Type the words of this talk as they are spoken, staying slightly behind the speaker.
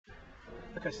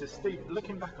Okay, so Steve,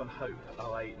 looking back on Hope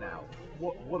 08 now,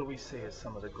 what do we see as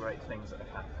some of the great things that have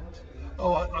happened?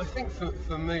 Oh, I think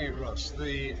for me, Russ,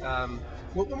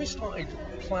 when we started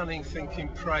planning, thinking,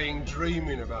 praying,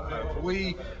 dreaming about hope,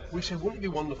 we said, wouldn't it be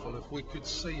wonderful if we could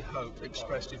see hope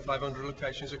expressed in 500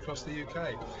 locations across the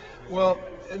UK? Well,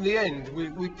 in the end,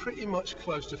 we're pretty much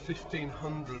close to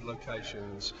 1,500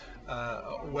 locations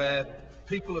where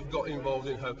people have got involved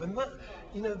in hope, and that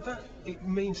it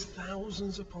means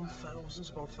thousands upon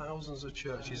thousands upon thousands of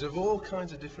churches of all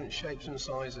kinds of different shapes and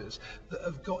sizes that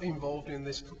have got involved in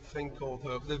this thing called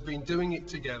hope. They've been doing it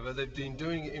together, they've been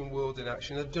doing it in World in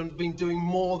Action, they've been doing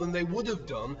more than they would have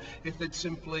done if they'd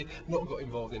simply not got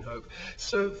involved in hope.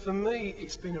 So for me,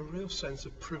 it's been a real sense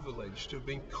of privilege to have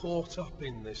been caught up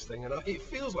in this thing, and it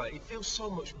feels so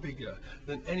much bigger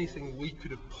than anything we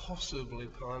could have possibly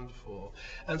planned for.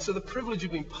 And so the privilege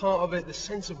of being part of it, the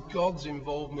sense of God's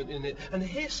involvement in it, and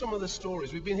hear some of the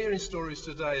stories. We've been hearing stories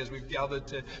today as we've gathered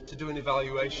to do an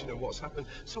evaluation of what's happened.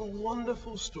 Some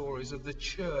wonderful stories of the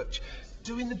church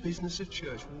doing the business of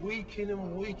church, week in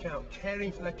and week out,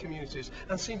 caring for their communities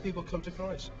and seeing people come to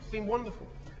Christ. It's been wonderful.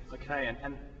 Okay,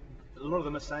 and a lot of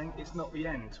them are saying it's not the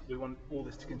end. We want all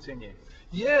this to continue.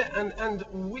 Yeah, and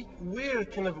we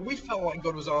felt like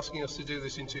God was asking us to do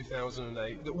this in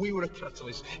 2008, that we were a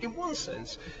catalyst. In one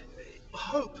sense,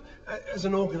 hope as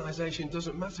an organisation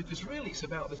doesn't matter, because really it's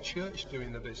about the church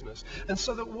doing the business. And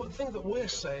so the thing that we're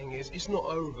saying is, it's not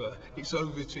over, it's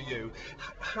over to you.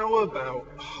 How about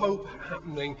hope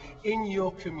happening in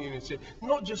your community,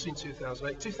 not just in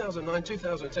 2008, 2009,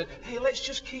 2010. Hey, let's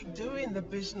just keep doing the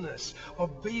business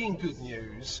of being good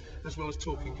news as well as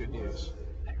talking good news.